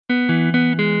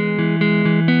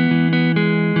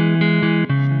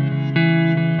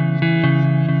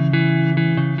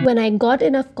When I got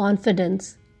enough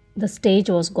confidence, the stage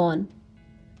was gone.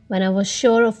 When I was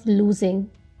sure of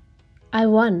losing, I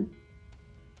won.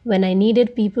 When I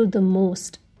needed people the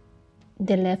most,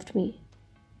 they left me.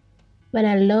 When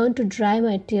I learned to dry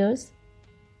my tears,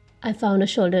 I found a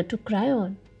shoulder to cry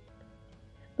on.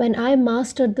 When I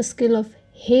mastered the skill of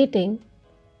hating,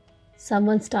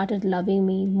 someone started loving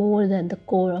me more than the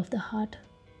core of the heart.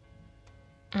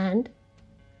 And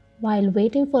while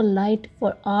waiting for light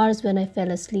for hours when I fell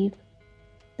asleep,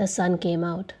 the sun came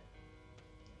out.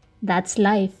 That's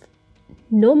life.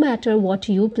 No matter what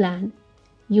you plan,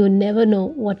 you never know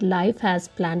what life has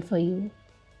planned for you.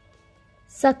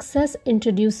 Success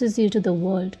introduces you to the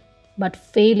world, but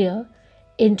failure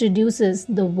introduces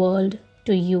the world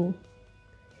to you.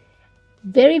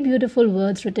 Very beautiful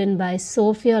words written by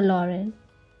Sophia Loren.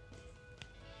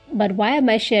 But why am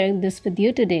I sharing this with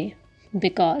you today?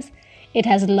 Because it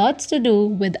has lots to do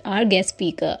with our guest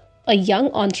speaker, a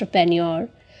young entrepreneur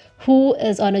who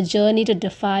is on a journey to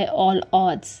defy all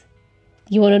odds.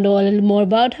 You want to know a little more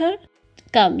about her?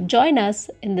 Come join us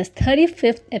in this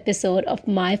 35th episode of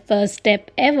My First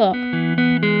Step Ever.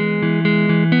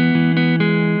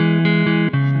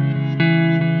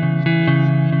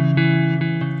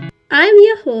 I'm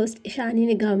your host,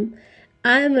 Ishani Nigam.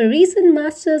 I am a recent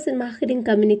Masters in Marketing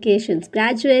Communications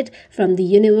graduate from the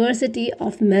University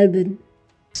of Melbourne.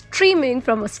 Streaming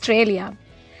from Australia,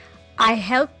 I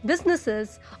help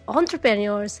businesses,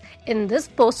 entrepreneurs in this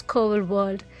post-COVID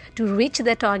world to reach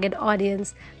their target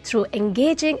audience through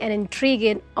engaging and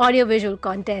intriguing audiovisual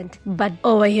content. But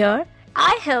over here,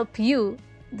 I help you,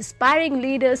 the aspiring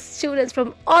leaders, students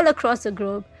from all across the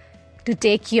globe, to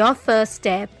take your first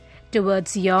step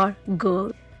towards your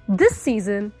goal. This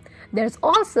season, there's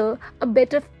also a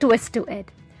bit of twist to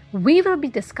it. We will be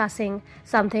discussing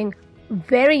something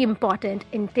very important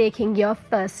in taking your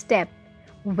first step,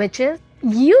 which is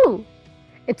you.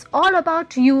 It's all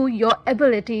about you, your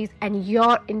abilities, and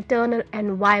your internal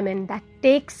environment that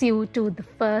takes you to the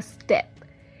first step.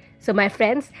 So my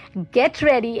friends, get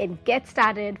ready and get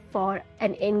started for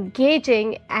an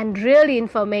engaging and really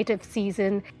informative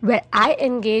season where I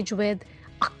engage with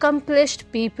accomplished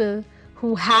people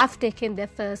who have taken their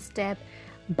first step,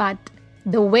 but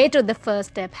the way to the first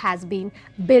step has been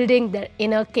building their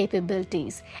inner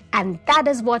capabilities. And that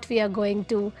is what we are going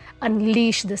to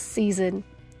unleash this season.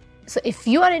 So if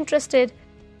you are interested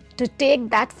to take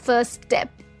that first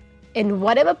step in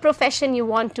whatever profession you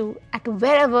want to, at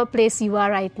wherever place you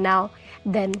are right now,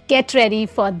 then get ready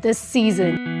for this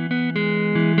season.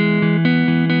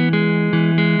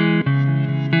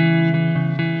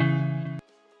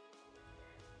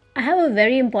 I have a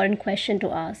very important question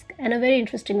to ask, and a very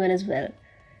interesting one as well.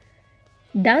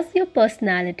 Does your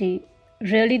personality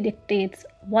really dictates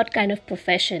what kind of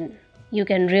profession you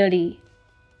can really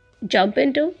jump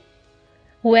into?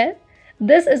 Well,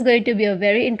 this is going to be a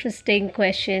very interesting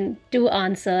question to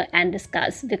answer and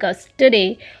discuss, because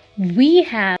today we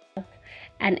have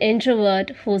an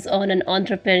introvert who's on an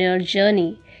entrepreneur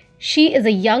journey. She is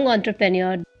a young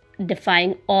entrepreneur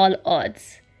defying all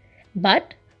odds.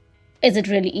 But is it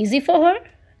really easy for her?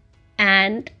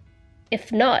 And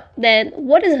if not, then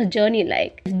what is her journey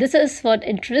like? If this is what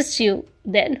interests you,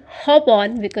 then hop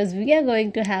on, because we are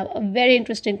going to have a very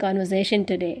interesting conversation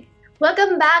today.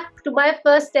 Welcome back to My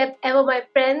First Step Ever, my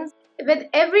friends. With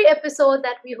every episode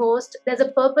that we host, there's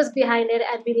a purpose behind it,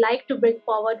 and we like to bring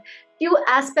forward few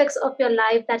aspects of your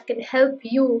life that can help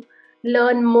you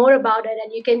learn more about it,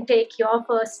 and you can take your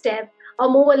first step or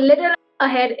move a little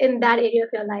ahead in that area of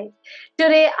your life.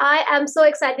 Today, I am so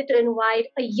excited to invite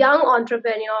a young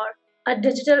entrepreneur, a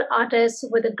digital artist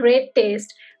with a great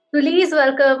taste. Please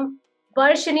welcome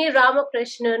Varshini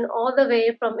Ramakrishnan, all the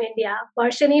way from India.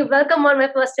 Varshini, welcome on My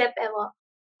First Step Ever.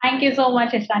 Thank you so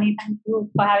much, Ishani. Thank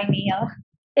you for having me here.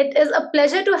 It is a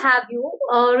pleasure to have you.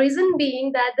 Reason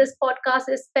being that this podcast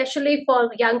is especially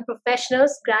for young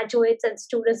professionals, graduates, and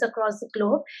students across the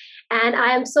globe. And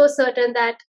I am so certain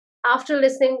that after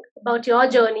listening about your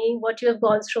journey, what you have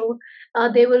gone through,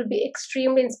 they will be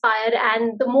extremely inspired.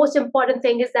 And the most important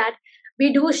thing is that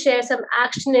we do share some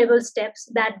actionable steps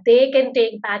that they can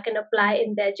take back and apply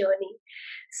in their journey.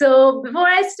 So before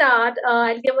I start,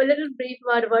 I'll give a little brief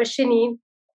about Varshini.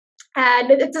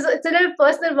 And it's a little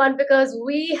personal one, because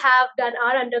we have done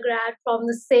our undergrad from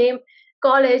the same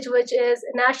college, which is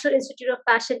National Institute of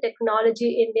Fashion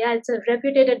Technology, India. It's a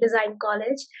reputed design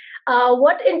college.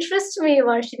 What interests me,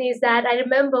 Varshini, is that I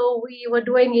remember we were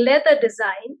doing leather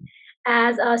design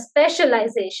as a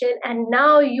specialization, and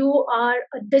now you are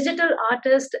a digital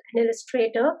artist and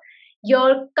illustrator.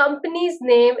 Your company's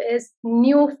name is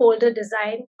New Folder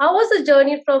Design. How was the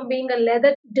journey from being a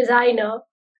leather designer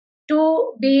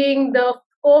to being the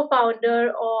co-founder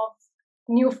of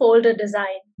New Folder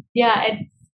Design? Yeah, it's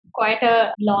quite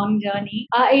a long journey.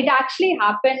 It actually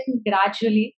happened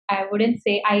gradually. I wouldn't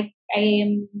say I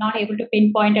am not able to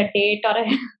pinpoint a date or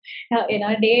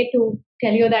a day to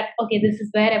tell you that okay, this is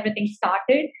where everything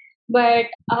started. But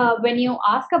when you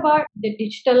ask about the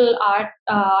digital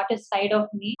artist side of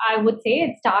me, I would say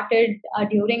it started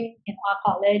during our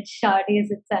college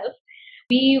days itself.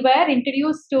 We were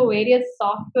introduced to various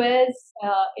softwares,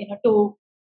 to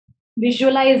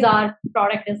visualize our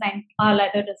product design, our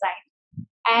leather design.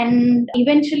 And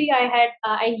eventually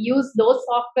I used those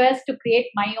softwares to create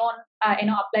my own,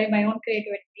 apply my own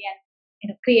creativity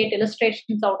and create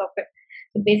illustrations out of it.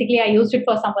 So basically I used it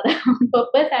for some other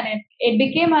purpose, and it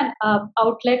became an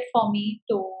outlet for me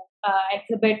to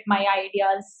exhibit my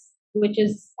ideas, which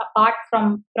is apart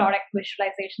from product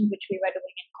visualization, which we were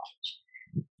doing in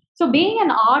college. So being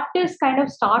an artist kind of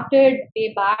started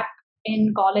way back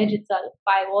in college itself.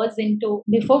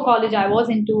 Before college, I was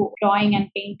into drawing and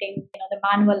painting, the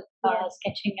manual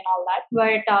sketching and all that.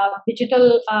 But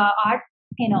digital art,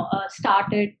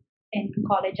 started in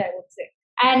college, I would say.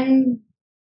 And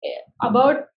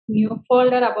about New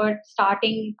Folder, about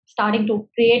starting to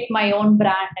create my own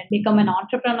brand and become an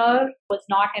entrepreneur was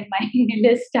not in my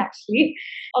list actually.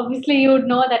 Obviously, you would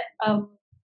know that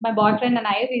my boyfriend and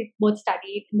we both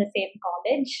studied in the same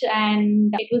college,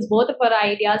 and it was both of our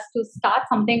ideas to start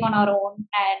something on our own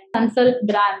and consult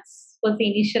brands was the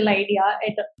initial idea.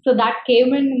 So that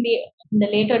came in the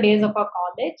later days of our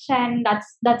college, and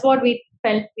that's what we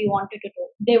felt we wanted to do.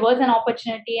 There was an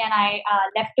opportunity, and I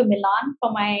left to Milan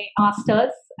for my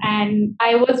masters, and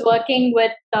I was working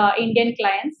with Indian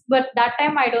clients. But that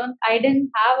time, I didn't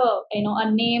have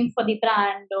a name for the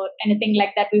brand or anything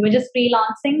like that. We were just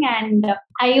freelancing, and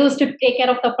I used to take care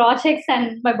of the projects,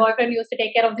 and my boyfriend used to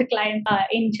take care of the clients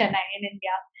in Chennai, in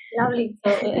India. Lovely.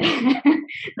 So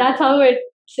that's how it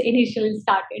initially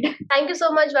started. Thank you so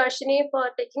much, Varshini, for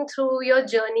taking through your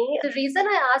journey. The reason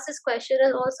I asked this question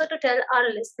is also to tell our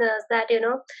listeners that,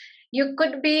 you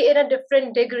could be in a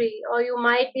different degree, or you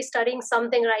might be studying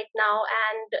something right now,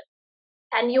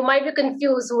 and you might be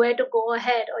confused where to go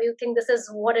ahead, or you think this is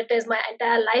what it is, my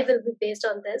entire life will be based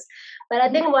on this. But I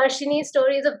think Varshini's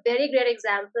story is a very great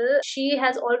example. She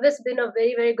has always been a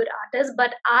very, very good artist,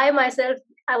 but I myself,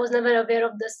 I was never aware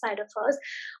of this side of hers,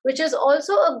 which is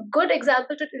also a good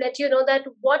example to let you know that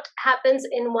what happens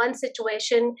in one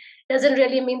situation doesn't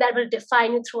really mean that will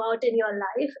define you throughout in your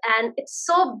life. And it's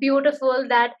so beautiful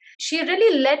that she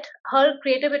really let her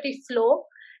creativity flow.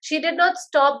 She did not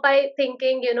stop by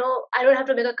thinking, I don't have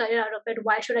to make a career out of it.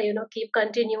 Why should I, keep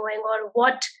continuing, or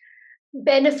what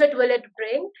benefit will it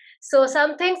bring? So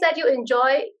some things that you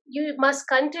enjoy, you must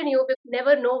continue, because you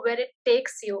never know where it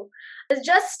takes you. It's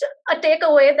just a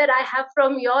takeaway that I have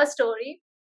from your story.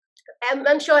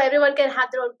 I'm sure everyone can have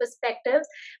their own perspectives,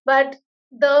 but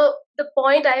the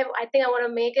point I think I want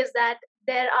to make is that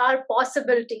there are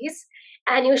possibilities,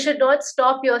 and you should not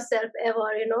stop yourself ever,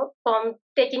 from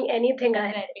taking anything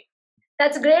ahead.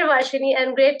 That's great, Varshini,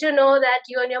 and great to know that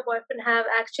you and your boyfriend have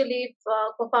actually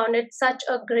co-founded such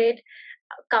a great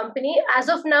company. As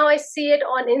of now, I see it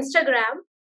on Instagram,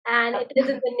 and it is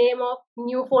in the name of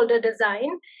New Folder Design.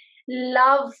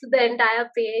 Love the entire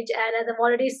page, and as I've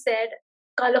already said,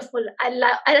 colorful. I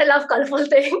love colorful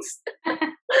things.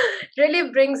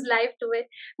 Really brings life to it.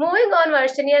 Moving on,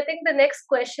 Varshini, I think the next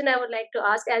question I would like to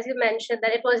ask, as you mentioned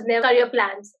that it was never your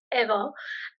plans ever,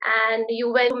 and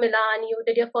you went to Milan, you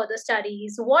did your further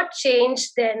studies. What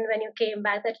changed then when you came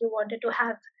back that you wanted to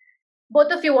have,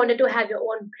 both of you wanted to have your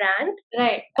own brand?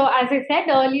 Right. So as I said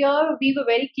earlier, we were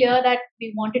very clear that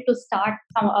we wanted to start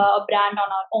a brand on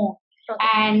our own. Okay.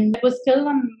 And it was still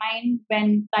on mind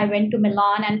when I went to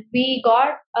Milan, and we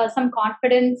got some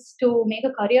confidence to make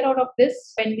a career out of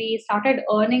this when we started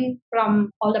earning from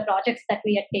all the projects that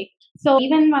we had taken. So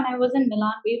even when I was in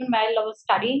Milan, even while I was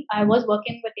studying, I was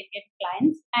working with Indian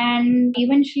clients, and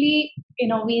eventually,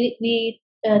 we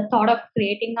thought of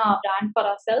creating a brand for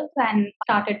ourselves and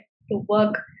started to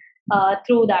work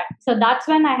through that. So that's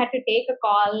when I had to take a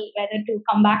call whether to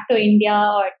come back to India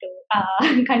or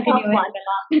to continue in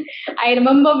Milan. I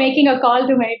remember making a call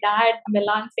to my dad in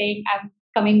Milan saying I'm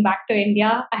coming back to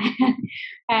India,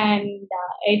 and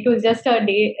it was just a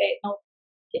day.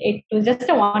 It was just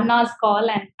a 1 hour call,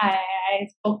 and I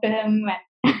spoke to him,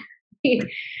 and he,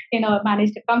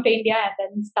 managed to come to India and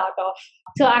then start off.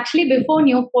 So actually, before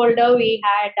New Folder, we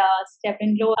had stepped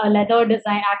into a leather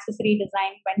design, accessory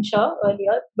design venture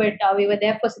earlier, but we were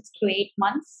there for 6 to 8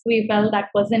 months. We felt that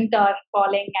wasn't our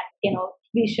calling, and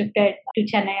we shifted to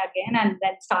Chennai again and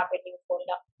then started New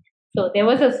Folder. So there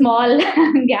was a small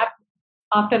gap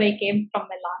after I came from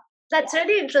Milan. That's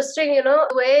really interesting, the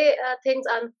way things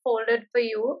unfolded for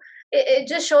you. It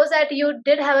just shows that you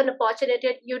did have an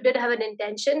opportunity, you did have an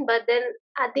intention, but then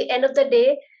at the end of the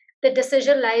day, the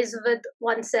decision lies with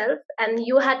oneself, and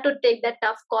you had to take that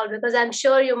tough call, because I'm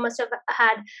sure you must have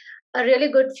had a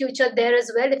really good future there as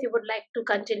well if you would like to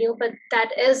continue. But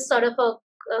that is sort of a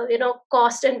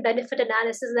cost and benefit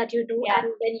analysis that you do, and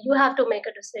then you have to make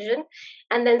a decision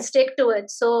and then stick to it.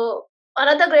 So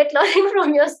another great learning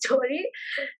from your story.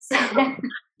 So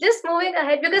just moving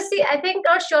ahead, because see, I think,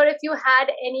 not sure if you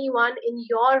had anyone in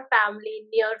your family,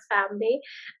 near family,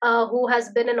 who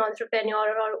has been an entrepreneur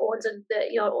or owns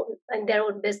your own and their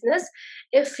own business.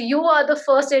 If you are the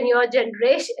first in your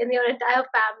generation, in your entire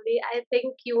family, I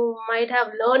think you might have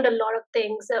learned a lot of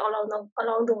things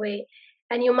along the way,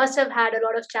 and you must have had a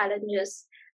lot of challenges.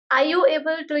 Are you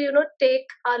able to take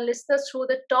our listeners through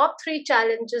the top 3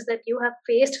 challenges that you have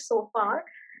faced so far,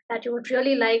 that you would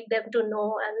really like them to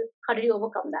know, and how did you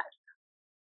overcome that?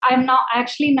 I'm not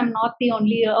the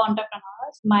only entrepreneur.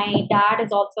 My dad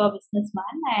is also a businessman,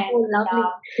 and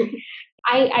lovely.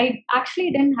 I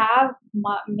actually didn't have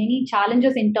many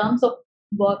challenges in terms of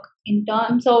work, in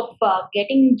terms of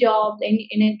getting jobs,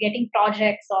 in getting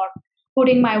projects, or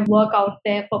putting my work out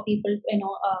there for people,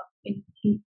 in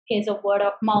case of word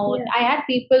of mouth. Yeah. I had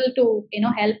people to,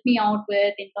 help me out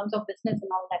with in terms of business and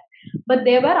all that. But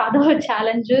there were other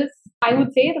challenges. I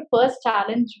would say the first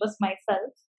challenge was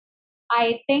myself.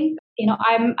 I think,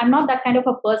 I'm not that kind of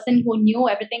a person who knew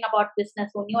everything about business,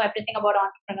 who knew everything about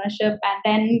entrepreneurship and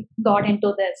then got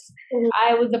into this. Mhm.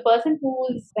 I was a person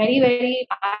who's very, very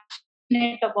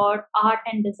passionate about art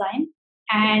and design.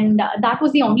 And that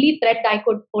was the only thread I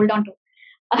could hold on to.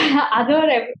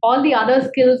 All the other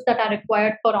skills that are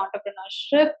required for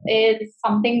entrepreneurship is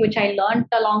something which I learned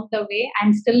along the way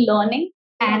and still learning.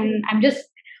 And I'm just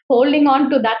holding on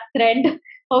to that thread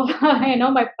of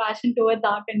my passion towards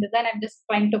art and design. I'm just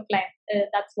trying to climb.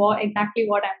 That's exactly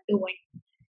what I'm doing.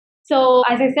 So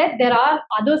as I said, there are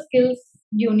other skills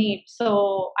you need.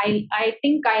 So I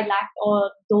think I lacked all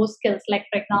those skills. Like,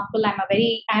 for example,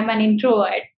 I'm an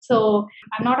introvert. So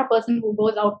I'm not a person who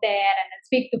goes out there and then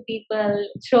speak to people,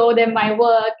 show them my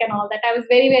work and all that. I was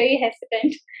very, very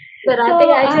hesitant. But I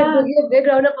think I should give you a big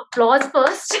round of applause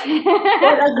first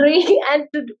for agreeing and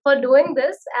for doing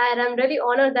this. And I'm really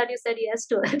honored that you said yes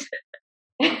to it.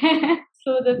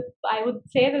 So I would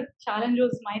say the challenge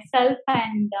was myself,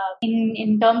 and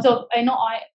in terms of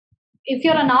if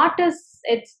you're an artist,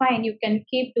 it's fine. You can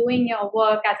keep doing your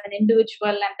work as an individual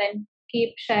and then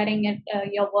keep sharing it,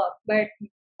 your work. But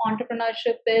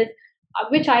entrepreneurship is,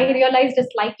 which I realized is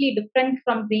slightly different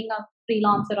from being a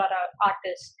freelancer or an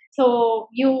artist. So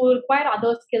you require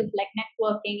other skills like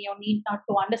networking. You need not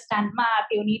to understand math.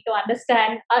 You need to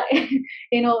understand,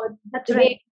 That's the right.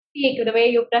 way you speak, the way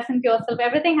you present yourself.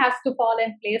 Everything has to fall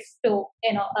in place to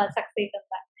succeed in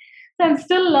that. So I'm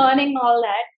still learning all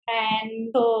that, and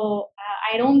so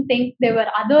I don't think there were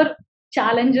other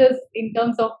challenges in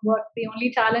terms of work. The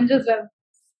only challenges were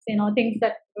things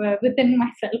that were within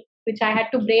myself, which I had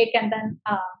to break and then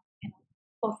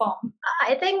perform.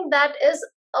 I think that is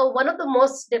one of the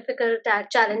most difficult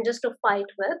challenges to fight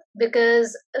with,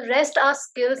 because rest are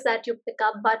skills that you pick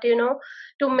up, but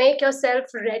to make yourself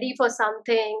ready for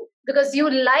something, because you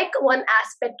like one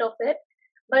aspect of it,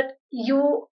 but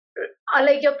you are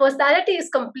like, your personality is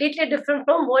completely different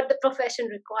from what the profession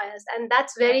requires, and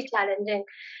that's very challenging.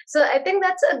 So I think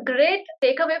that's a great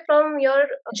takeaway from your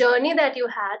journey that you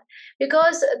had,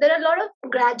 because there are a lot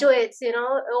of graduates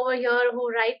over here who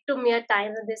write to me at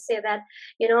times, and they say that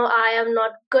I am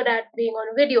not good at being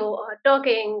on video or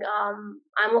talking.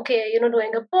 I'm okay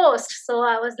doing a post. So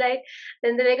I was like,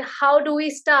 then they're like, how do we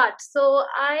start? So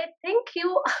I think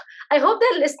I hope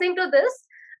they're listening to this,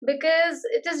 because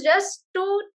it is just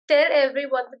to tell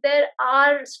everyone that there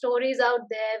are stories out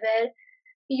there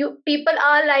where people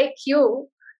are like you,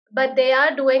 but they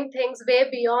are doing things way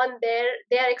beyond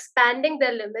they are expanding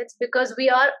their limits, because we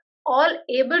are all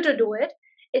able to do it.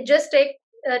 It just takes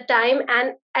time,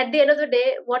 and at the end of the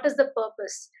day, what is the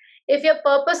purpose? If your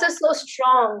purpose is so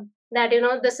strong that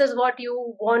this is what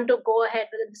you want to go ahead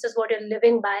with, this is what you're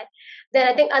living by, then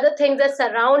I think other things that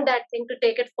surround that thing to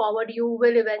take it forward, you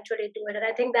will eventually do it. And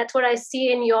I think that's what I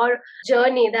see in your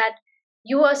journey, that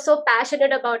you are so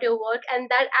passionate about your work, and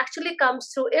that actually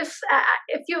comes through. If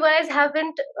you guys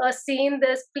haven't seen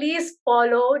this, please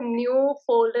follow New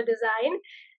Folder Design,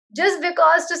 just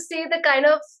because to see the kind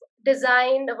of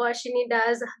design Varshini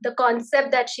does, the concept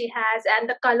that she has, and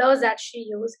the colors that she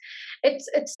uses. It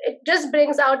just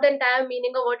brings out the entire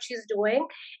meaning of what she's doing,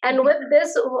 and with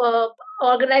this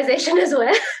organization as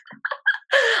well.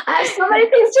 I have so many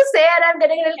things to say and I'm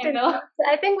getting a little I know. confused.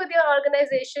 I think with your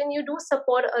organization, you do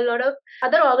support a lot of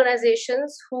other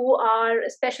organizations who are,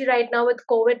 especially right now with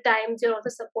COVID times, you're also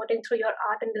supporting through your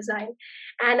art and design.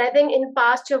 And I think in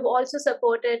past, you've also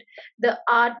supported the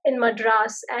art in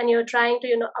Madras and you're trying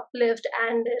to, uplift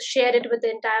and share it with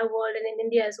the entire world and in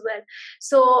India as well.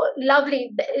 So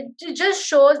lovely. It just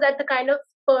shows that the kind of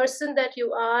person that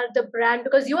you are, the brand,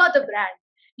 because you are the brand,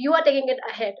 you are taking it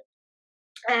ahead,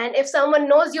 and if someone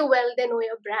knows you well, they know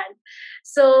your brand.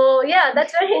 So yeah,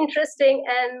 that's very interesting,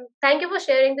 and thank you for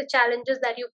sharing the challenges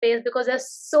that you face, because they're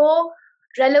so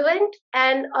relevant,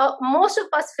 and most of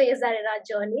us face that in our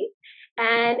journey.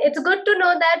 And it's good to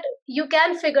know that you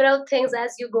can figure out things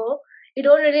as you go. You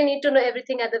don't really need to know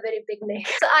everything at the very beginning.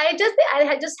 So I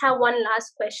just have one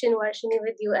last question, Varshini,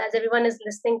 with you, as everyone is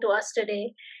listening to us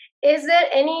today. Is there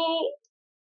any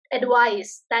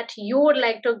advice that you would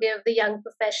like to give the young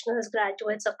professionals,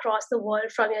 graduates across the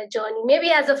world from your journey,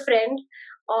 maybe as a friend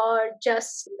or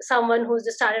just someone who's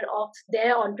just started off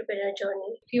their entrepreneur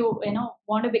journey? If you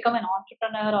want to become an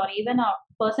entrepreneur or even a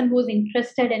person who's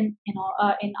interested in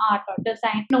in art or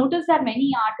design, notice that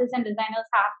many artists and designers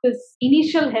have this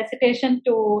initial hesitation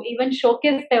to even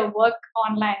showcase their work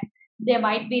online. There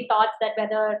might be thoughts that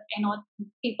whether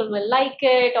people will like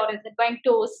it, or is it going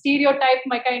to stereotype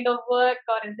my kind of work,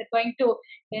 or is it going to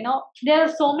there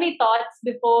are so many thoughts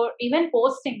before even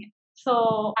posting it.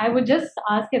 So I would just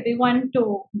ask everyone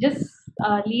to just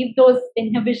leave those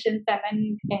inhibitions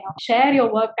and then share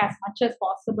your work as much as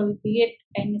possible, be it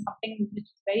in something which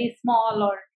is very small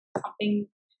or something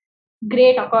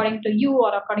great according to you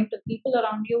or according to people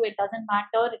around you. It doesn't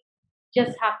matter.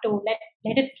 Just have to let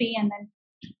it free and then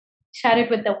share it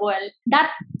with the world.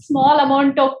 That small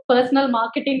amount of personal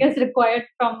marketing is required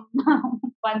from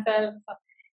oneself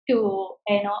to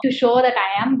to show that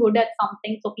I am good at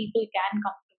something, so people can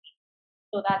come to me.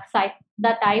 So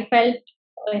that I felt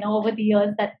over the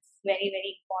years, that's very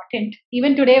very important.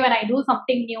 Even today, when I do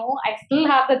something new, I still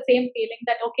have the same feeling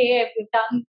that okay, if we've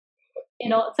done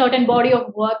certain body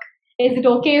of work, is it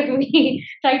okay if we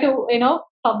try to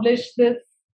publish this?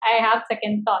 I have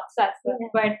second thoughts as well. Yeah.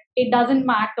 But it doesn't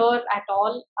matter at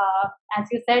all. As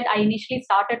you said, I initially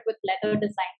started with leather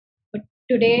design, but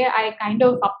today I kind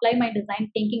of apply my design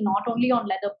thinking not only on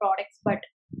leather products, but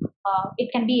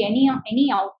it can be any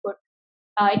output.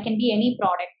 It can be any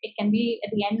product. It can be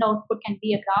the end output can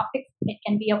be a graphics. It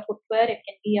can be a footwear. It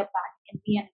can be a bag. It can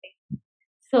be anything.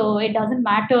 So it doesn't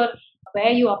matter where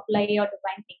you apply your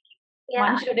design thinking. Yeah,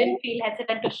 One I shouldn't think feel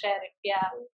hesitant to share it. Yeah.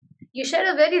 you shared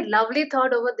a very lovely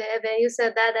thought over there where you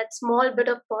said that that small bit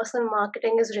of personal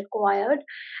marketing is required,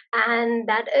 and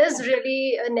that is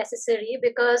really necessary,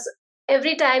 because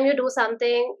every time you do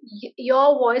something,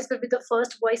 your voice will be the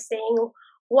first voice saying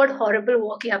what horrible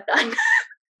work you have done.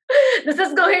 This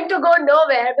is going to go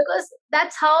nowhere, because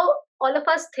that's how all of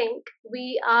us think.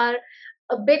 We are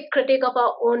a big critic of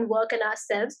our own work and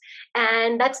ourselves,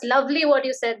 and that's lovely what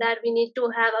you said, that we need to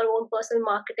have our own personal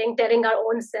marketing telling our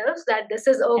own selves that this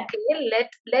is Yeah. okay.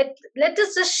 Let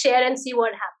us just share and see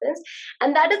what happens.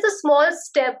 And that is a small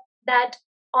step that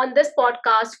on this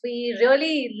podcast we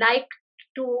really like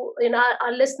to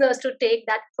our listeners to take,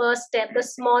 that first step, the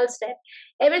small step.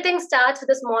 Everything starts with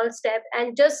a small step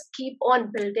and just keep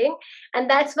on building. And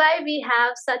that's why we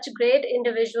have such great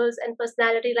individuals and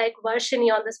personality like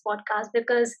Varshini on this podcast,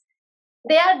 because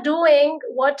they are doing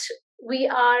what we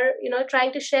are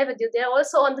trying to share with you. They're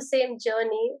also on the same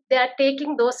journey. They are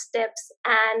taking those steps,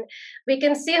 and we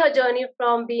can see her journey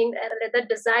from being a leather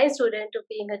design student to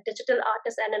being a digital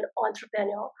artist and an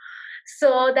entrepreneur.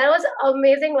 So that was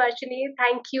amazing, Varshini.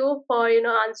 Thank you for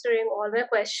answering all my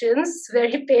questions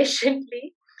very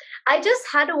patiently. I just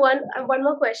had one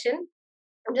more question.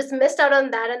 I just missed out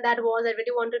on that, and that was, I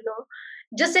really want to know,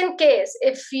 just in case,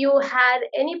 if you had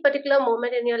any particular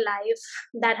moment in your life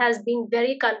that has been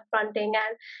very confronting,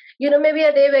 and maybe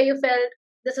a day where you felt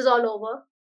this is all over,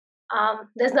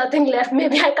 there's nothing left,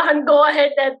 maybe I can't go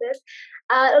ahead at this.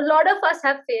 A lot of us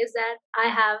have faced that. I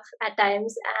have at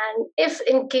times. And if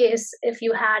in case, if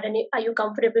you had any, are you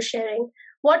comfortable sharing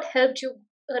what helped you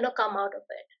come out of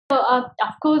it? So,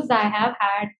 of course, I have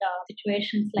had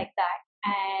situations like that.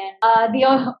 And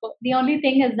the only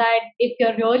thing is that if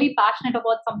you're really passionate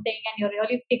about something and you're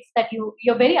really fixed that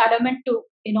you're very adamant to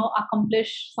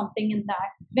accomplish something in that,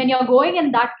 when you're going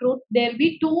in that route, there'll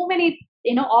be too many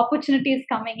opportunities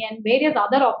coming in, various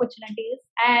other opportunities,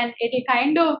 and it'll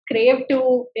kind of crave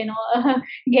to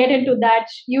get into that.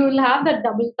 You'll have that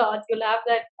double thoughts. You'll have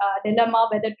that dilemma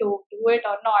whether to do it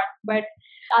or not. But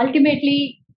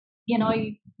ultimately,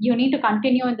 you need to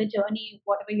continue in the journey,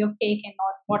 whatever you've taken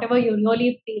or whatever you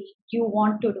really feel you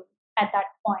want to do. at that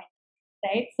point,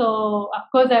 right? So of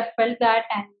course I felt that,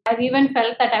 and I've even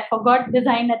felt that I forgot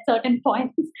design at certain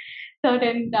points. I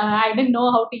didn't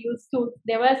know how to use tools.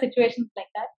 There were situations like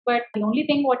that, but the only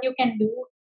thing what you can do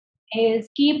is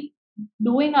keep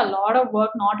doing a lot of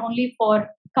work, not only for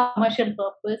commercial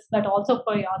purpose but also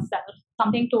for yourself,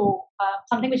 something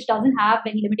which doesn't have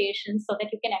any limitations, so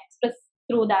that you can express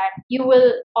through that. You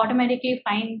will automatically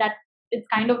find that it's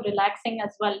kind of relaxing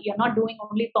as well. You're not doing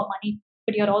only for money,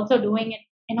 but you're also doing it,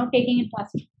 taking it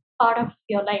as part of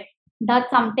your life. That's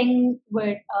something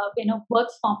where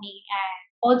works for me. And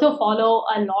also follow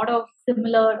a lot of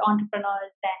similar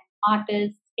entrepreneurs and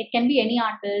artists. It can be any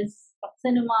artist, from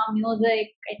cinema, music,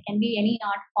 it can be any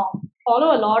art form.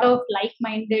 Follow a lot of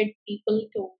like-minded people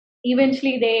too.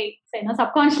 Eventually they,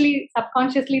 subconsciously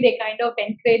they kind of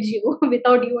encourage you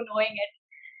without you knowing it.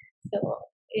 So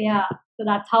yeah, so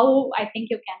that's how I think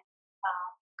you can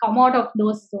come out of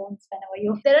those zones whenever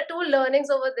you. There are two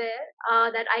learnings over there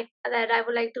that I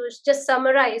would like to just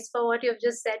summarize for what you've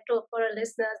just said for our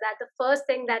listeners. That the first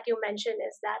thing that you mentioned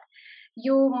is that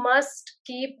you must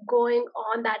keep going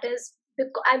on. That is,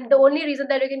 and the only reason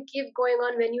that you can keep going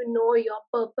on when you know your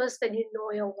purpose, when you know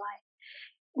your why.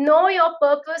 Know your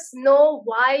purpose, know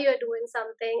why you're doing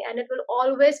something, and it will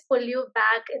always pull you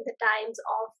back in the times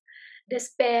of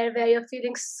despair where you're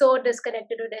feeling so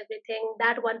disconnected with everything.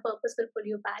 That one purpose will pull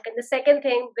you back. And the second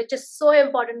thing, which is so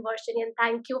important, Varshini, and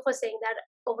thank you for saying that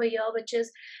over here, which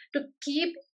is to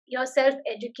keep yourself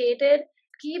educated,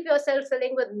 keep yourself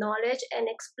filling with knowledge and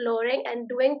exploring and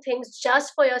doing things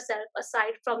just for yourself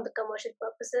aside from the commercial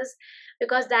purposes,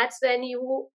 because that's when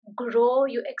you grow,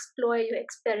 you explore, you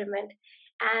experiment.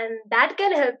 And that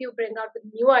can help you bring out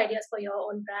new ideas for your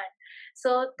own brand.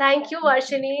 So thank you,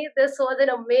 Varshini. This was an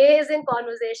amazing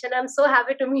conversation. I'm so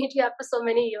happy to meet you after so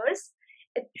many years.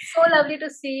 It's so lovely to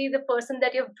see the person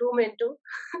that you've groomed into.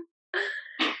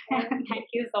 Thank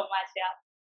you so much. Yeah.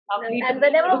 And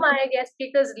whenever my guest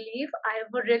speakers leave, I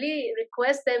would really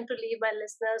request them to leave my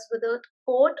listeners with a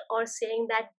quote or saying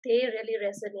that they really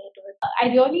resonate with. I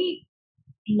really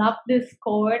love this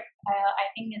quote. I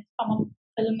think it's from a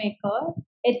filmmaker.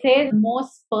 It says,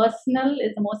 most personal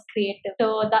is the most creative.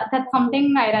 So that's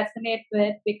something I resonate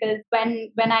with, because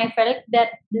when I felt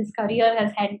that this career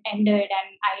has ended and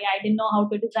I didn't know how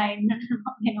to design,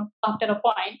 after a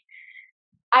point,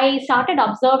 I started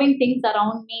observing things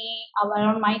around me,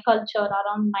 around my culture,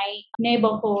 around my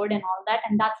neighborhood and all that.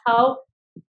 And that's how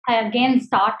I again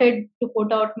started to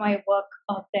put out my work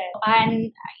out there.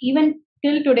 And even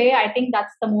till today, I think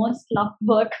that's the most loved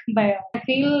work by all. I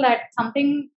feel that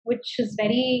something which is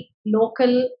very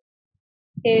local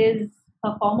is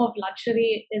a form of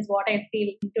luxury, is what I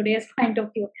feel in today's point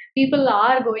of view. People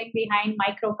are going behind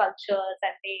microcultures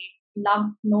and they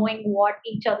love knowing what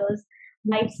each other's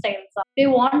lifestyles are. They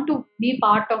want to be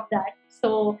part of that.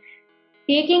 So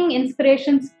taking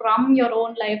inspirations from your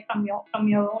own life, from your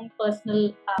own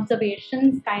personal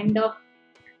observations, kind of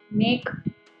make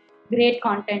great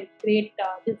content, great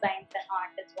designs and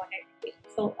art is what I feel.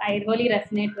 So I really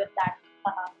resonate with that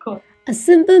quote. A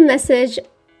simple message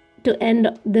to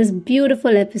end this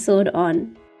beautiful episode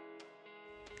on.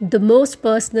 The most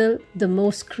personal, the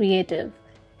most creative.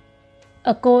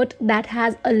 A quote that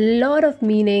has a lot of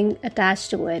meaning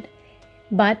attached to it,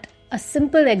 but a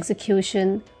simple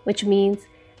execution, which means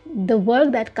the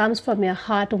work that comes from your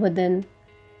heart within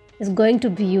is going to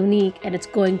be unique and it's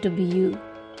going to be you.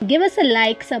 Give us a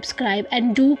like, subscribe,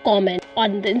 and do comment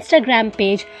on the Instagram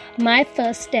page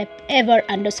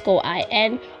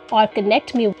myfirststepever_in, or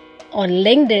connect me on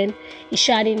LinkedIn,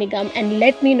 Ishani Nigam, and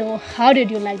let me know how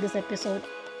did you like this episode.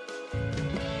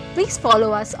 Please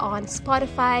follow us on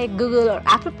Spotify, Google, or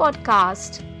Apple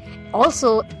Podcast.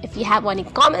 Also, if you have any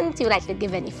comments, you like to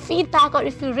give any feedback, or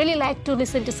if you really like to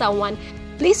listen to someone,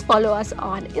 please follow us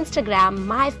on Instagram,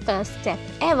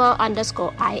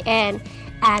 myfirststepever_in,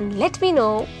 and let me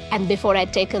know. And before I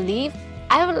take a leave,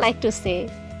 I would like to say,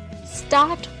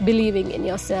 start believing in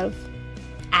yourself.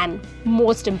 And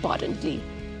most importantly,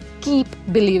 keep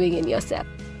believing in yourself.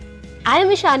 I am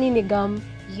Ishani Nigam,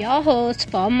 your host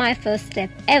for My First Step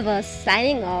Ever,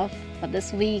 signing off for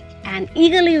this week and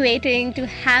eagerly waiting to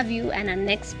have you and our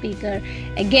next speaker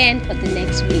again for the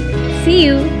next week. See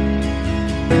you!